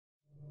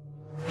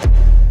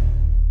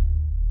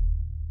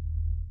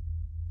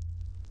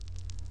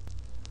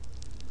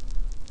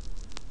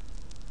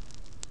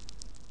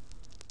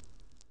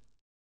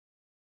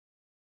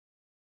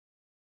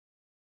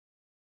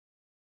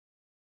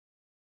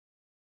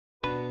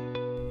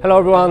Hello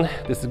everyone,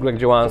 this is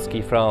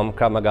Dziewonski from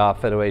Krav Maga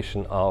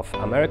Federation of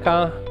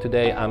America.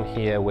 Today I'm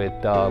here with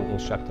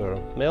Instructor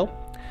Mil.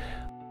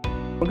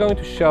 We're going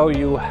to show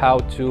you how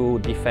to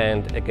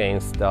defend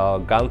against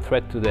gun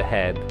threat to the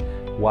head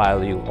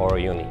while you are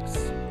on your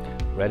knees.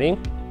 Ready?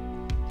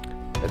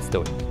 Let's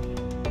do it.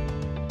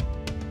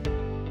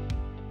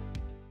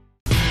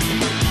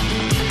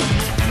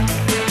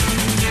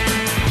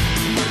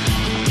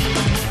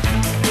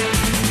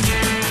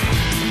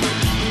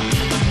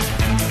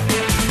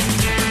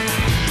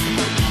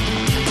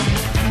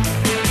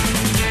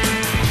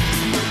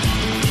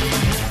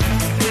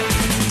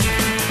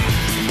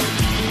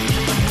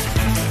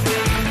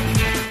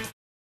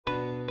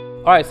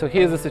 Alright, so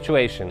here's the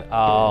situation.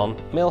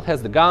 Mil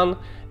has the gun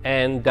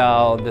and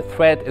the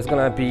threat is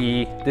gonna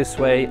be this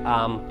way.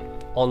 I'm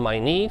on my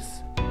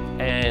knees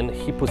and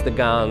he puts the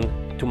gun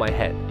to my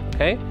head,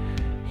 okay?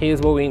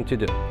 Here's what we need to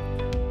do.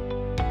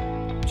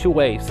 Two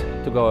ways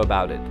to go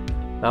about it.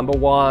 Number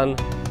one,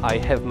 I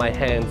have my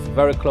hands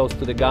very close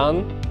to the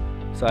gun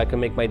so I can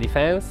make my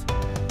defense.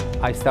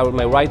 I start with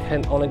my right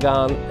hand on the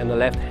gun and the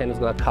left hand is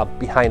gonna come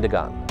behind the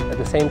gun. At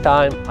the same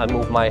time, I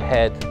move my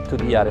head to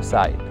the other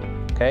side,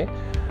 okay?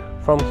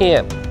 From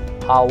here,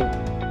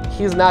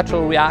 his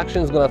natural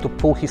reaction is going to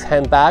pull his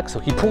hand back, so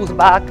he pulls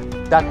back.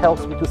 That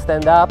helps me to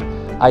stand up.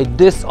 I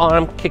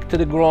disarm, kick to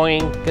the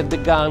groin, get the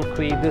gun,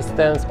 create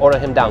distance, order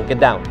him down,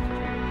 get down.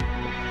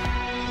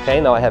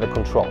 Okay, now I have a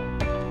control.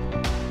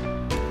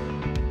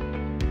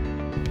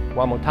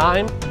 One more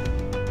time.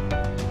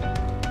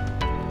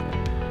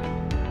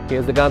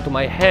 Here's the gun to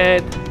my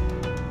head.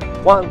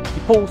 One, he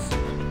pulls.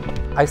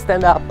 I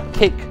stand up,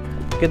 kick,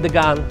 get the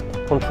gun,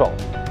 control.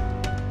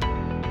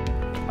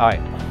 All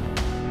right,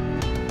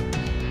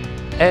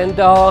 and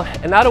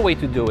another way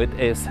to do it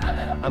is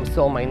I'm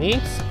still on my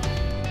knees.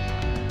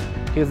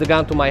 Here's the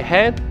gun to my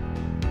head.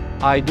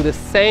 I do the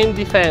same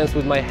defense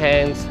with my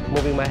hands,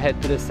 moving my head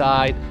to the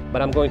side,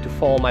 but I'm going to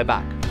fall on my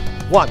back.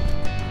 One,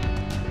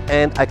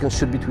 and I can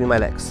shoot between my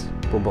legs.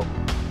 Boom, boom.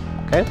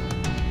 Okay.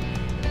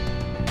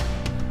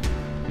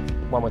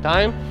 One more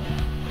time.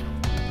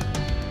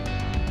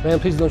 Man,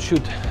 please don't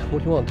shoot. What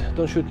do you want?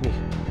 Don't shoot me.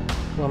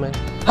 Come on, man.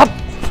 Up.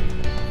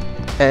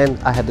 And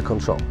I had the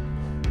control.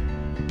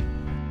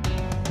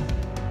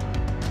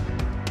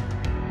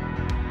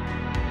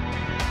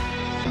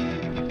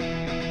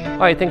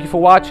 Alright, thank you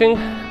for watching.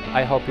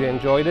 I hope you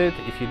enjoyed it.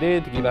 If you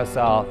did, give us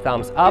a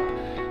thumbs up.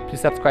 Please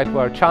subscribe to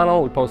our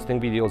channel. We're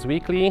posting videos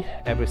weekly,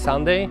 every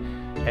Sunday.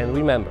 And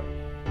remember,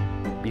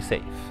 be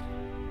safe.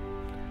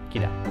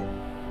 Get out.